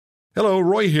Hello,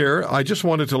 Roy here. I just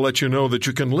wanted to let you know that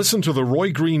you can listen to The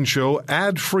Roy Green Show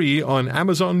ad-free on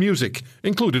Amazon Music,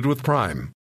 included with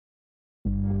Prime.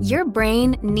 Your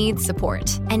brain needs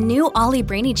support, and new Ollie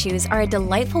Brainy Chews are a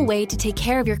delightful way to take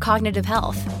care of your cognitive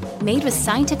health. Made with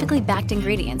scientifically backed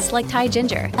ingredients like Thai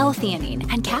ginger,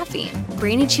 L-theanine, and caffeine,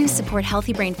 Brainy Chews support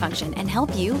healthy brain function and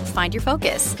help you find your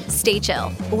focus, stay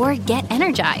chill, or get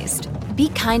energized. Be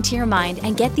kind to your mind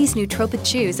and get these nootropic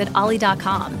chews at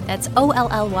ollie.com. That's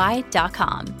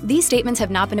OLLY.com. These statements have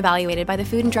not been evaluated by the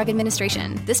Food and Drug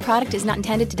Administration. This product is not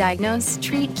intended to diagnose,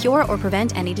 treat, cure, or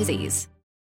prevent any disease.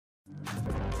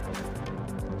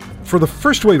 For the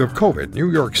first wave of COVID, New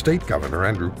York State Governor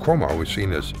Andrew Cuomo was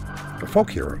seen as a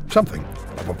folk hero, something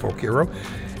of a folk hero.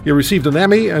 He received an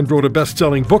Emmy and wrote a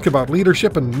best-selling book about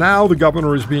leadership, and now the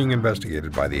governor is being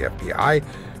investigated by the FBI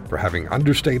for having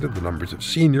understated the numbers of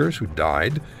seniors who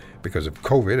died because of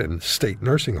COVID in state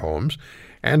nursing homes.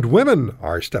 And women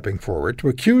are stepping forward to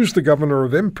accuse the governor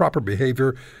of improper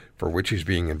behavior, for which he's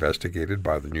being investigated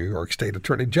by the New York State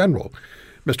Attorney General.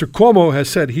 Mr. Cuomo has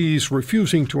said he's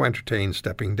refusing to entertain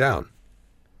stepping down.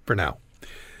 For now.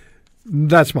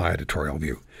 That's my editorial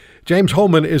view. James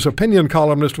Hohmann is opinion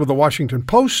columnist with the Washington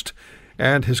Post,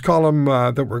 and his column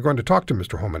that we're going to talk to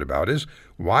Mr. Hohmann about is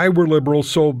Why Were Liberals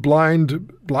So Blind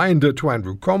to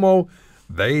Andrew Cuomo?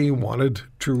 They Wanted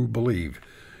to Believe.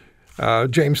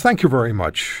 James, thank you very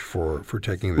much for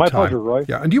taking the time. My pleasure, Roy.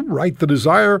 Yeah, and you write the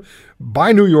desire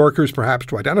by New Yorkers perhaps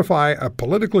to identify a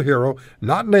political hero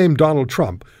not named Donald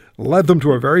Trump led them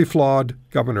to a very flawed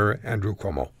Governor Andrew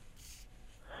Cuomo.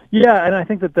 Yeah, and I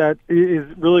think that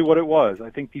is really what it was. I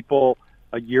think people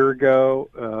a year ago,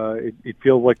 it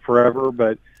feels like forever,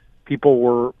 but people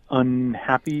were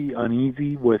unhappy,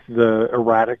 uneasy with the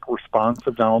erratic response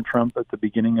of Donald Trump at the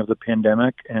beginning of the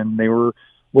pandemic, and they were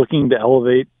looking to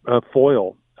elevate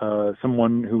Foyle,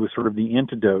 someone who was sort of the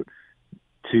antidote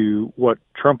to what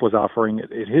Trump was offering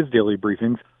at his daily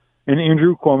briefings. And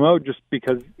Andrew Cuomo, just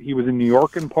because he was in New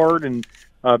York in part, and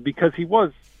because he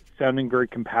was sounding very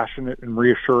compassionate and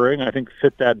reassuring, I think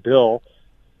fit that bill.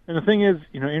 And the thing is,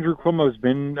 Andrew Cuomo has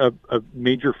been a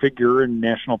major figure in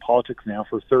national politics now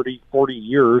for 30, 40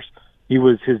 years. He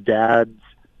was his dad's,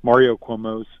 Mario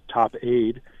Cuomo's, top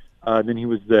aide. Then he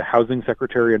was the housing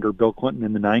secretary under Bill Clinton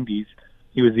in the 90s.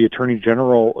 He was the attorney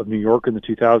general of New York in the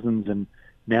 2000s, and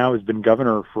now has been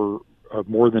governor for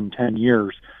more than 10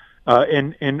 years.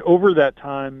 And over that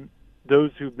time,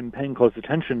 those who've been paying close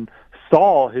attention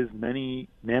saw his many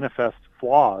manifest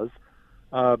flaws.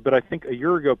 But I think a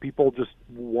year ago, people just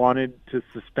wanted to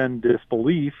suspend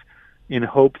disbelief in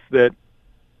hopes that,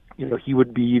 he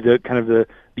would be the kind of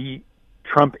the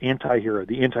Trump anti-hero,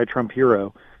 the anti-Trump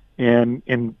hero.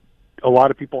 And a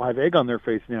lot of people have egg on their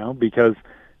face now because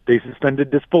they suspended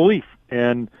disbelief.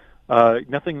 And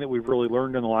nothing that we've really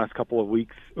learned in the last couple of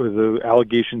weeks, or the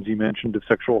allegations you mentioned of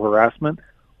sexual harassment,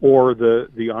 or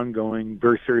the ongoing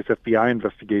very serious FBI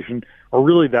investigation, are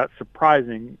really that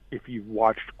surprising if you've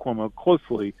watched Cuomo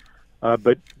closely.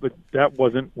 But that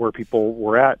wasn't where people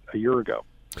were at a year ago.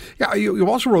 Yeah, you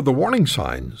also wrote the warning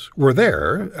signs were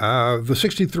there. The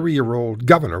 63-year-old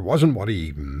governor wasn't what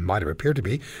he might have appeared to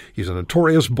be. He's a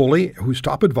notorious bully whose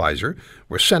top advisor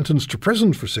was sentenced to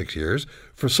prison for 6 years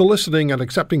for soliciting and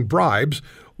accepting bribes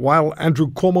while Andrew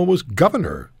Cuomo was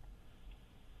governor.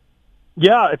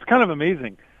 Yeah, it's kind of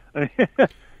amazing.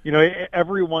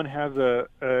 Everyone has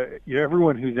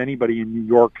everyone who's anybody in New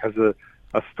York has a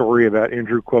story about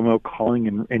Andrew Cuomo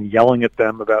calling and yelling at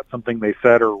them about something they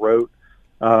said or wrote.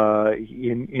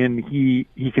 And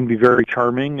he can be very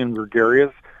charming and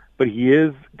gregarious, but he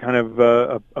is kind of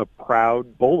a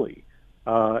proud bully.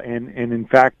 And in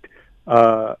fact,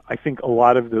 I think a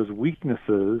lot of those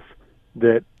weaknesses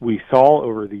that we saw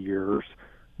over the years,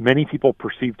 many people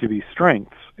perceive to be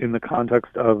strengths in the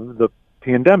context of the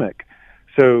pandemic.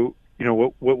 So,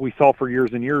 what we saw for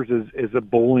years and years is a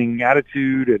bullying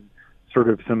attitude and sort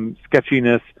of some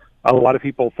sketchiness. A lot of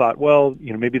people thought, well,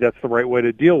 maybe that's the right way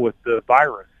to deal with the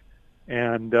virus.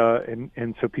 And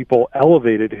so people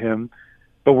elevated him.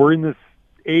 But we're in this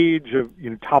age of,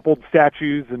 toppled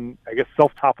statues and I guess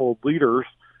self-toppled leaders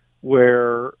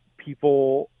where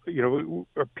people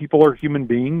are human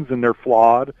beings and they're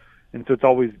flawed. And so it's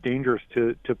always dangerous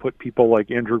to put people like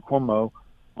Andrew Cuomo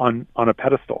on a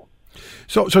pedestal.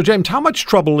 So James, how much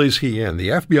trouble is he in? The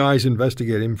FBI is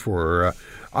investigating him for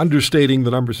understating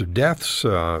the numbers of deaths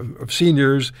of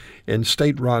seniors in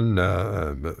state-run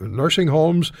nursing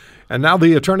homes, and now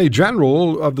the Attorney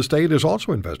General of the state is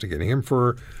also investigating him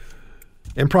for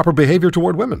improper behavior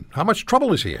toward women. How much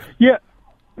trouble is he in? Yeah,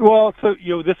 well, so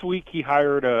this week he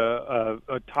hired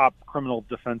a top criminal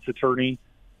defense attorney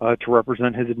to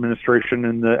represent his administration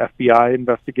in the FBI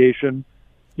investigation.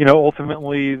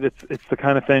 Ultimately, it's the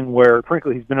kind of thing where,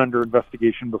 frankly, he's been under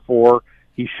investigation before.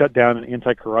 He shut down an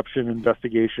anti-corruption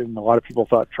investigation. A lot of people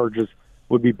thought charges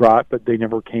would be brought, but they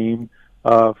never came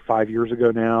 5 years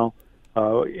ago now.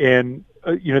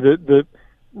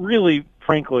 Really,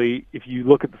 frankly, if you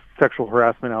look at the sexual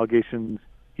harassment allegations,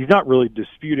 he's not really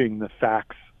disputing the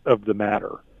facts of the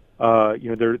matter.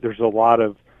 There's a lot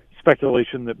of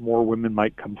speculation that more women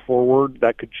might come forward.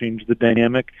 That could change the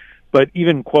dynamic. But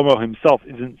even Cuomo himself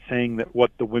isn't saying that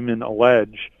what the women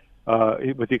allege,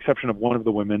 with the exception of one of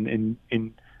the women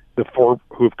in the four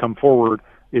who have come forward,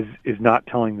 is not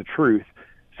telling the truth.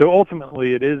 So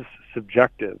ultimately, it is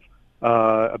subjective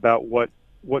about what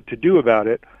to do about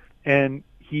it. And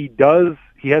he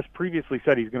has previously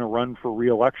said he's going to run for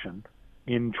re-election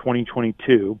in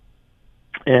 2022.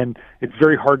 And it's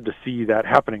very hard to see that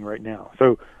happening right now.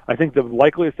 So I think the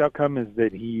likeliest outcome is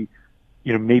that he,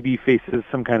 maybe faces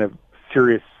some kind of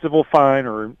serious civil fine,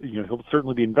 or, he'll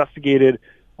certainly be investigated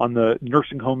on the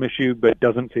nursing home issue, but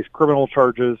doesn't face criminal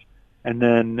charges. And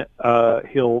then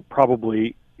he'll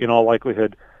probably, in all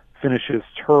likelihood, finish his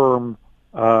term,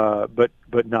 but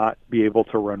not be able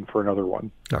to run for another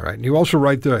one. All right. And you also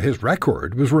write that his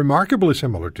record was remarkably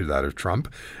similar to that of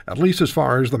Trump, at least as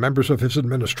far as the members of his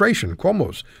administration,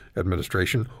 Cuomo's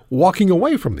administration, walking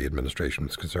away from the administration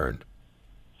is concerned.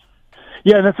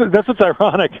 Yeah, that's what's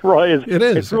ironic, Roy. It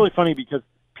is. It's really funny because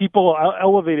people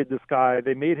elevated this guy.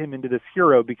 They made him into this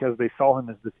hero because they saw him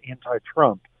as this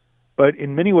anti-Trump. But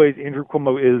in many ways, Andrew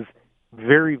Cuomo is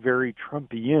very, very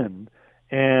Trumpian,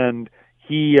 and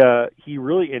he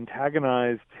really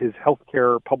antagonized his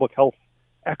healthcare, public health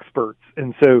experts.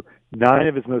 And so 9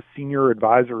 of his most senior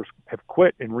advisors have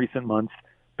quit in recent months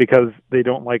because they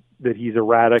don't like that he's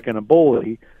erratic and a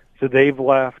bully. So they've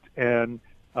left, and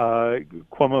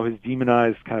Cuomo has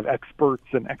demonized kind of experts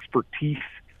and expertise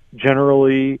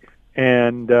generally.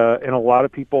 And a lot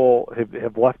of people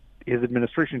have left his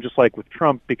administration, just like with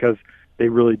Trump, because they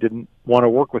really didn't want to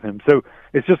work with him. So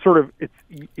it's just sort of,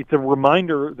 it's a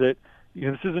reminder that,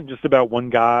 this isn't just about one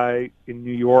guy in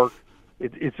New York.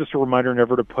 It's just a reminder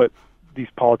never to put these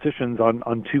politicians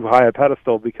on too high a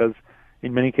pedestal, because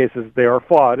in many cases they are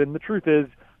flawed. And the truth is,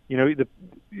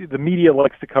 the media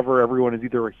likes to cover everyone as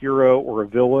either a hero or a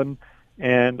villain,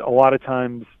 and a lot of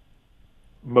times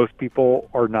most people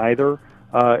are neither.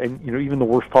 And even the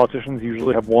worst politicians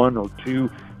usually have 1 or 2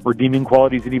 redeeming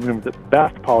qualities, and even the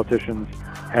best politicians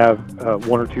have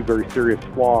 1 or 2 very serious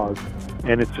flaws.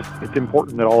 And it's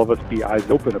important that all of us be eyes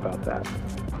open about that.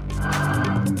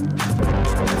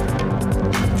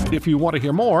 If you want to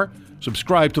hear more,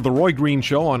 subscribe to The Roy Green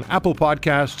Show on Apple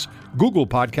Podcasts, Google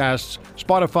Podcasts,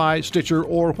 Spotify, Stitcher,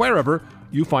 or wherever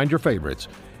you find your favorites.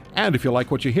 And if you like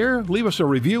what you hear, leave us a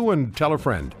review and tell a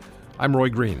friend. I'm Roy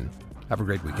Green. Have a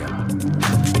great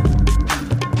weekend.